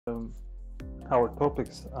um, our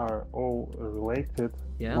topics are all related,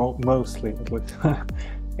 Yeah. mostly at least.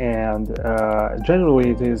 And generally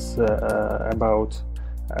it is about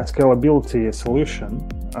a scalability solution,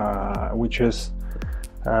 which is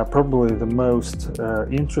probably the most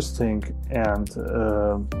interesting and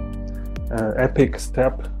epic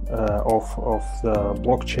step of the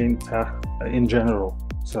blockchain tech in general.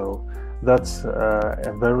 So that's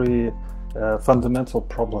a very fundamental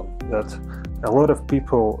problem that a lot of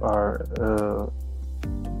people are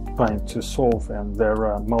trying to solve, and there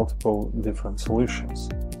are multiple different solutions.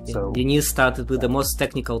 So Denis started with the most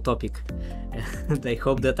technical topic, and I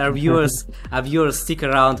hope that our viewers stick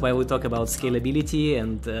around while we talk about scalability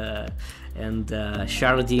and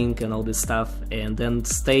sharding and all this stuff, and then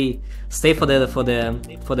stay for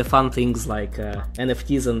the fun things like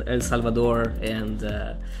NFTs in El Salvador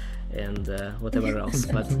and whatever else.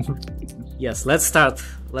 But yes, let's start.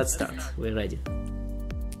 We're ready.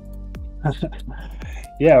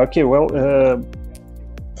 Yeah, okay, well,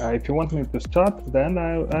 if you want me to start, then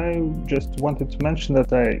I just wanted to mention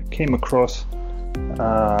that I came across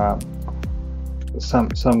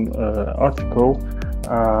some article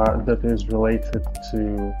that is related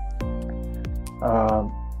to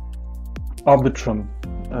Arbitrum.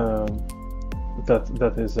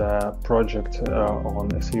 That is a project on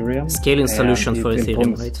Ethereum. Scaling solution for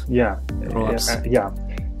Ethereum, right? Yeah, yeah.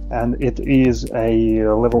 And it is a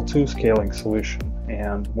level 2 scaling solution.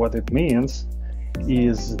 And what it means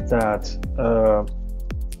is that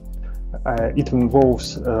it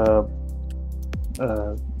involves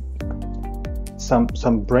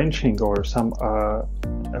some branching or some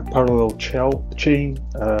parallel chain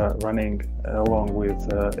running along with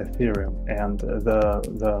Ethereum. And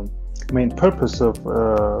the main purpose of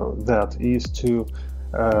that is to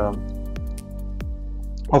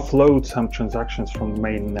offload some transactions from the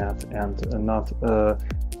mainnet and not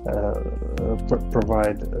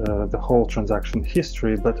provide the whole transaction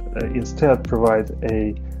history, but instead provide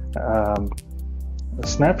a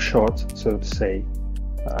snapshot, so to say,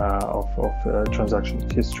 of transaction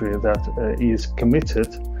history that is committed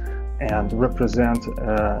and represent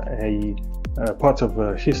a part of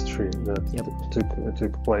history that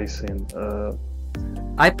took place in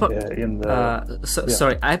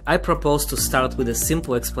Sorry, I propose to start with a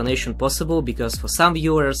simple explanation possible, because for some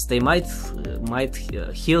viewers they might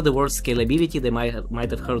hear the word scalability, they might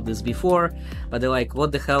have heard this before, but they're like,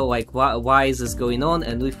 what the hell, like why is this going on?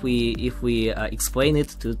 And if we explain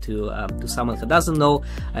it to someone who doesn't know,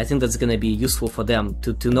 I think that's going to be useful for them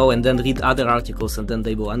to know, and then read other articles, and then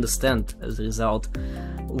they will understand as a result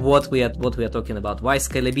what we are talking about. Why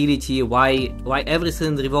scalability? Why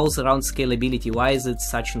everything revolves around scalability? Why is it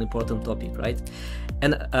such an important topic, right?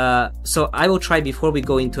 And so I will try, before we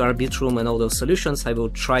go into Arbitrum and all those solutions, I will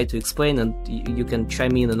try to explain, and you can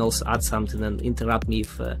chime in and also add something and interrupt me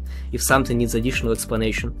if something needs additional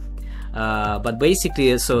explanation. But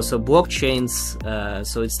basically, so blockchains,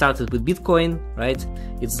 so it started with Bitcoin, right?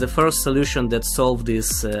 It's the first solution that solved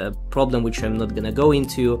this problem, which I'm not gonna go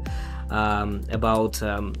into.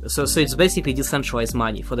 So it's basically decentralized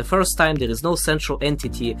money. For the first time, there is no central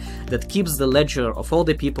entity that keeps the ledger of all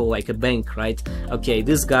the people, like a bank, right? Okay,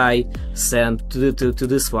 this guy sent to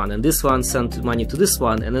this one, and this one sent money to this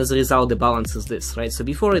one, and as a result the balance is this, right? So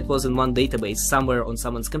before it was in one database somewhere on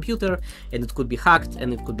someone's computer, and it could be hacked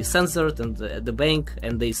and it could be censored, and the bank,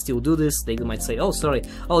 and they still do this, they might say, oh sorry,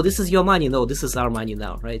 oh this is your money, no, this is our money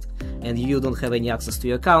now, right? And you don't have any access to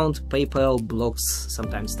your account. PayPal blocks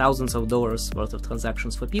sometimes thousands of dollars worth of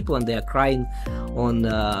transactions for people, and they are crying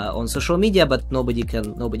on social media, but nobody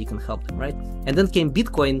can help them, right? And then came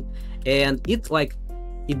Bitcoin, and it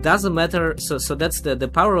doesn't matter. So that's the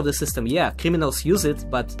power of the system. Yeah, criminals use it,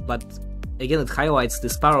 but again, it highlights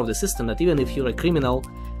this power of the system, that even if you're a criminal,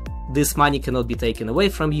 this money cannot be taken away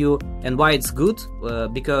from you. And why it's good?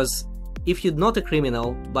 Because if you're not a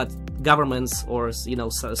criminal, but governments or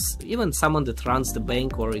even someone that runs the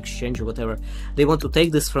bank or exchange or whatever, they want to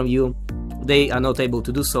take this from you, they are not able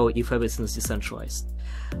to do so if everything is decentralized.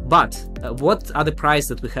 But what are the price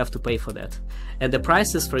that we have to pay for that? And the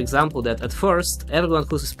price is, for example, that at first everyone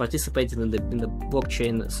who's participating in the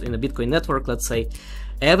blockchain, in the Bitcoin network, let's say,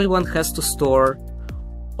 everyone has to store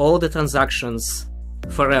all the transactions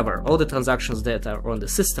forever, all the transactions that are on the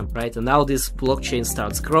system, right? And now this blockchain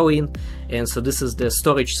starts growing, and so this is the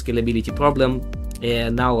storage scalability problem.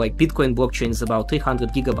 And now, like, Bitcoin blockchain is about 300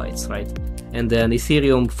 gigabytes, right? And then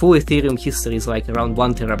Ethereum, full Ethereum history is like around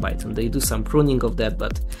 1 terabyte, and they do some pruning of that,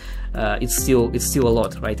 but it's still a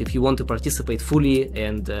lot, right? If you want to participate fully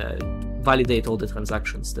and validate all the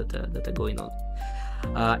transactions that are going on.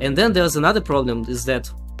 And then there's another problem, is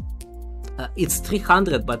that it's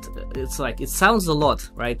 300, but it's like, it sounds a lot,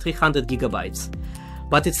 right? 300 gigabytes,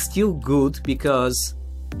 but it's still good, because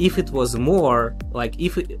if it was more, like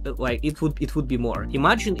if it, like it would be more.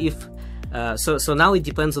 Imagine if so now it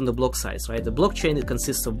depends on the block size, right? The blockchain, it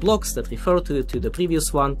consists of blocks that refer to the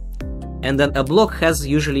previous one, and then a block has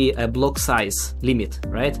usually a block size limit,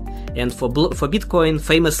 right? And for Bitcoin,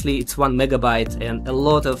 famously, it's 1 megabyte, and a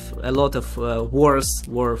lot of wars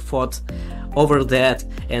were fought over that,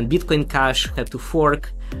 and Bitcoin Cash had to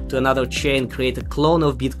fork to another chain, create a clone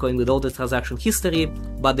of Bitcoin with all the transaction history,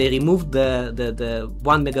 but they removed the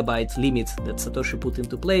 1 megabyte limit that Satoshi put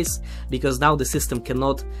into place, because now the system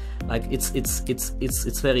cannot, like, it's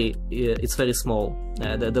very small.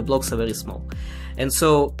 The blocks are very small, and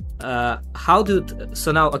so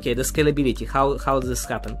so now, okay, the scalability, how does this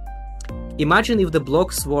happen? Imagine if the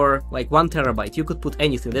blocks were like 1 terabyte, you could put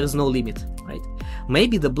anything, there is no limit, right?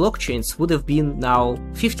 Maybe the blockchains would have been now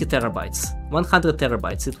 50 terabytes, 100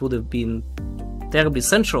 terabytes. It would have been terribly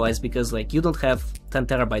centralized, because like you don't have 10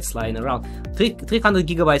 terabytes lying around. 300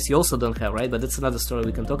 gigabytes you also don't have, right? But that's another story,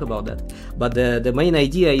 we can talk about that. But the main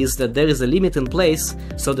idea is that there is a limit in place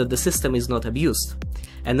so that the system is not abused.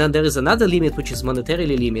 And then there is another limit, which is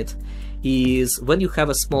monetarily limit, is when you have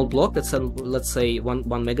a small block that's, let's say, 1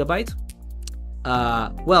 megabyte.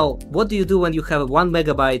 Well, what do you do when you have a 1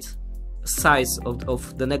 megabyte size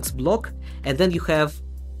of the next block, and then you have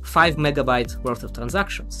 5 megabyte worth of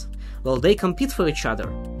transactions? Well, they compete for each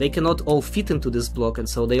other. They cannot all fit into this block, and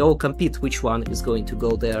so they all compete which one is going to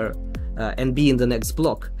go there and be in the next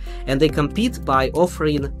block. And they compete by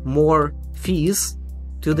offering more fees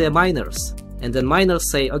to their miners. And then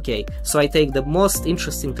miners say, okay, so I take the most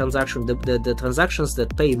interesting transaction, the transactions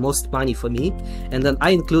that pay most money for me, and then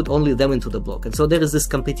I include only them into the block. And so there is this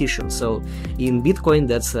competition. So in Bitcoin,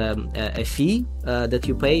 that's a fee that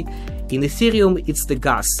you pay. In Ethereum, it's the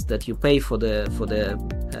gas that you pay for the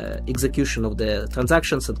execution of the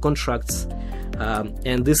transactions and contracts.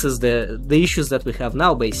 And this is the issues that we have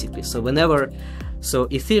now, basically. So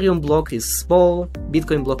Ethereum block is small,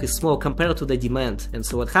 Bitcoin block is small compared to the demand. And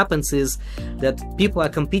so what happens is that people are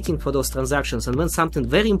competing for those transactions. And when something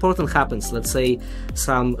very important happens, let's say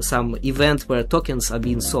some event where tokens are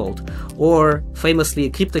being sold, or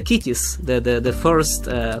famously CryptoKitties, the first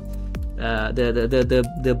the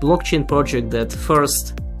blockchain project that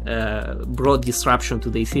first brought disruption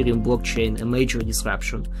to the Ethereum blockchain, a major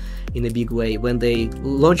disruption in a big way, when they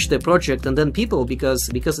launched the project, and then people, because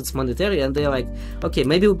it's monetary, and they're like, okay,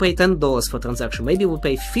 maybe we'll pay $10 for transaction, maybe we'll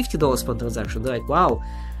pay $50 per transaction. They're like, wow,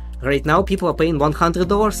 right now people are paying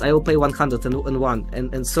 $100, I will pay 101.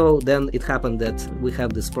 And so then it happened that we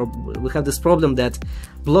have this problem that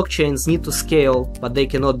blockchains need to scale, but they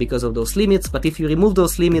cannot because of those limits. But if you remove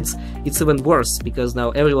those limits, it's even worse, because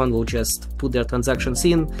now everyone will just put their transactions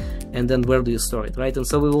in, and then where do you store it, right? And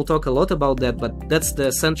so we will talk a lot about that, but that's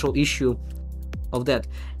the central issue of that.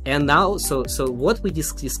 And now, so what we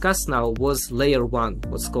discussed now was layer 1,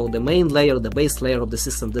 what's called the main layer, the base layer of the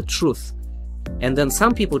system, the truth. And then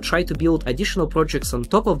some people try to build additional projects on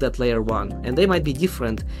top of that layer 1, and they might be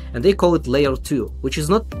different, and they call it layer 2, which is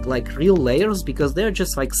not like real layers, because they're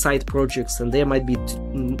just like side projects, and there might be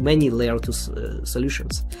many layer 2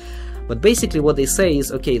 solutions. But basically what they say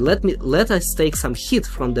is, okay, let us take some heat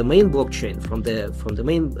from the main blockchain, from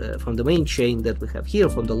the main chain that we have here,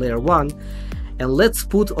 from the layer 1, and let's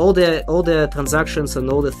put all the transactions and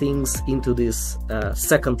all the things into this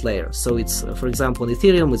second layer. So it's, for example, in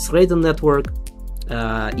Ethereum, it's Raiden network,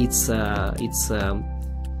 it's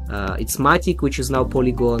Matic, which is now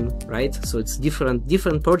Polygon, right? So it's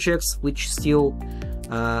different projects which still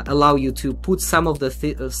allow you to put some of the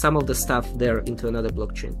stuff there into another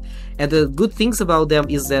blockchain. And the good things about them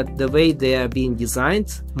is that the way they are being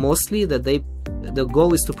designed, mostly that the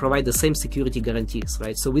goal is to provide the same security guarantees,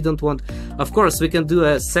 right? So we don't want, of course, we can do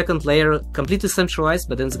a second layer completely centralized,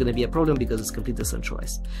 but then it's going to be a problem because it's completely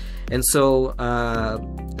centralized. And so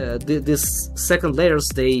these second layers,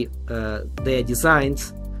 they are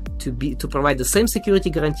designed to provide the same security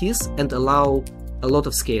guarantees and allow a lot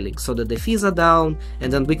of scaling, so that the fees are down,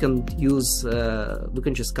 and then we can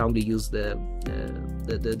just calmly use the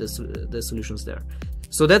solutions there.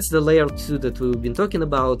 So that's the layer 2 that we've been talking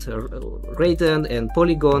about, Raiden and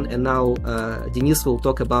Polygon, and now Denis will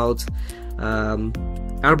talk about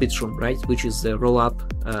Arbitrum, right, which is the roll-up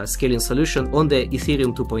scaling solution on the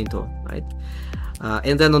Ethereum 2.0, right?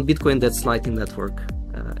 And then on Bitcoin, that's Lightning Network,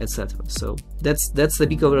 etc. So that's the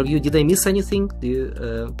big overview. Did I miss anything? Do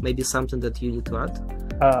you maybe something that you need to add?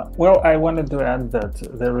 Well, I wanted to add that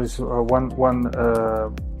there is one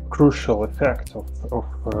crucial effect of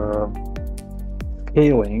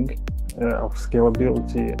scaling of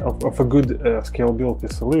scalability of a good scalability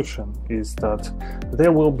solution is that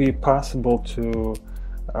there will be possible to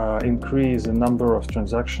increase the number of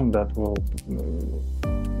transactions that will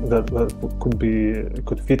that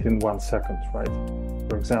could fit in 1 second, right?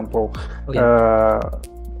 For example,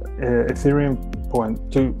 Ethereum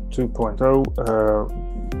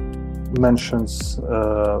 2.0 mentions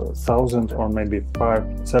 1,000 or maybe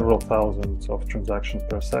several thousands of transactions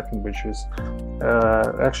per second, which is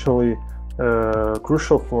actually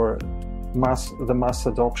crucial for the mass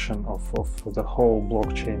adoption of the whole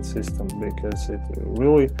blockchain system, because it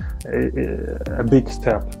really a big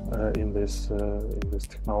step in this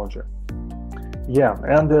technology. Yeah,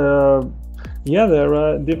 and there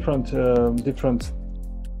are different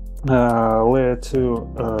layer 2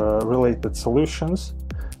 related solutions.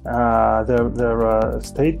 There are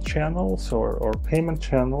state channels or payment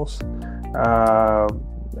channels,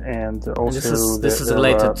 and also this is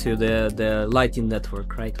related to the Lightning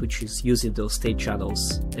Network, right, which is using those state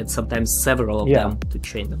channels and sometimes several of them to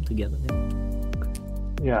chain them together.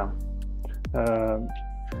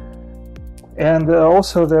 And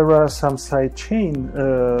also there are some sidechain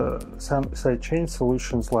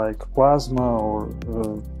solutions like Plasma or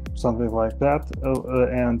something like that,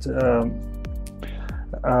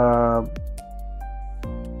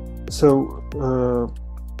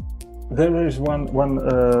 there is one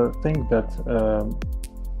thing that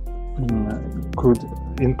could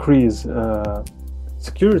increase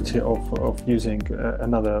security of using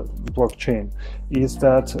another blockchain is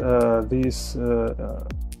that these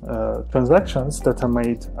transactions that are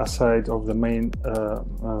made aside of the main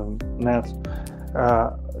net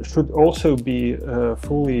should also be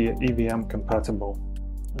fully EVM compatible.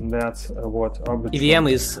 And that's what Arbitrum EVM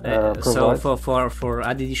is so for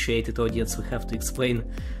uninitiated audience, we have to explain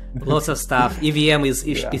lots of stuff. EVM is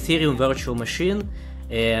Ethereum virtual machine,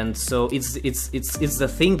 and so it's the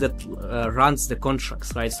thing that runs the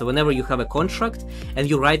contracts, right? So whenever you have a contract and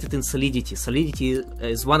you write it in Solidity, Solidity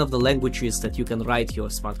is one of the languages that you can write your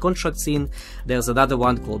smart contracts in. There's another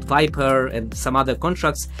one called Viper and some other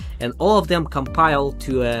contracts, and all of them compile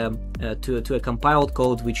to a compiled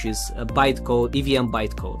code, which is a bytecode, EVM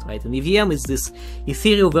bytecode, right? And EVM is this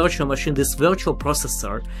Ethereum virtual machine, this virtual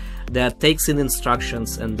processor that takes in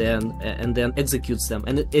instructions and then executes them,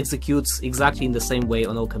 and it executes exactly in the same way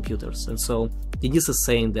on all computers. And so Denise is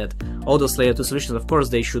saying that all those layer 2 solutions, of course,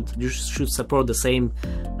 they should support the same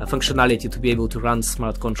functionality to be able to run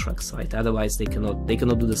smart contracts, right? Otherwise, they cannot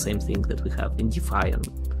do the same thing that we have in DeFi and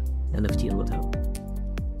NFT and whatever.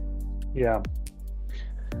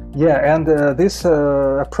 Yeah, and this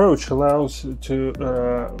approach allows to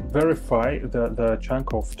verify the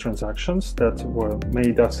chunk of transactions that were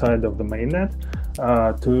made outside of the mainnet,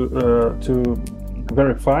 to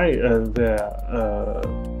verify the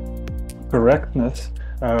correctness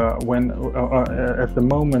when at the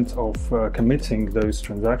moment of committing those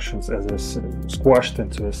transactions as squashed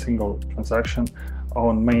into a single transaction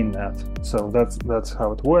on mainnet. So that's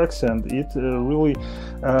how it works, and it really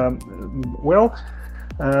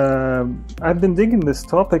I've been digging this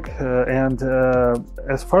topic, and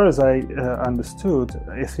as far as I understood,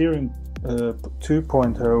 Ethereum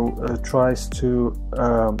 2.0 tries to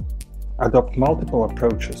adopt multiple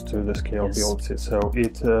approaches to the scalability. Yes. So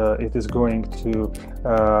it is going to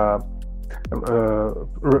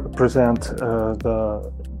present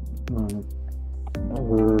the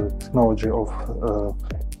technology of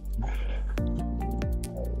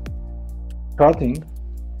cutting,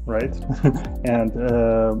 right? And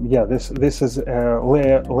this is a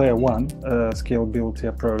layer 1 scalability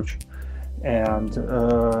approach, and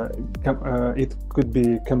it could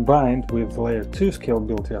be combined with layer 2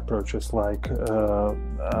 scalability approaches like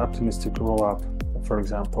optimistic rollup, for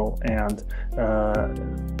example, and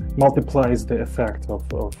multiplies the effect of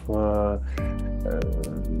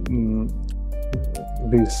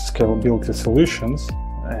these scalability solutions,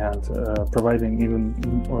 and providing even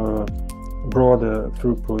broader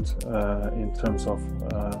throughput in terms of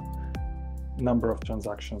number of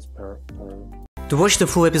transactions per. To watch the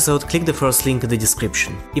full episode, click the first link in the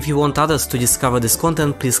description. If you want others to discover this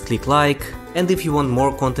content, please click like, and if you want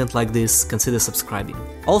more content like this, consider subscribing.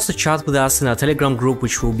 Also chat with us in our Telegram group,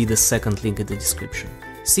 which will be the second link in the description.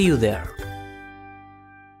 See you there!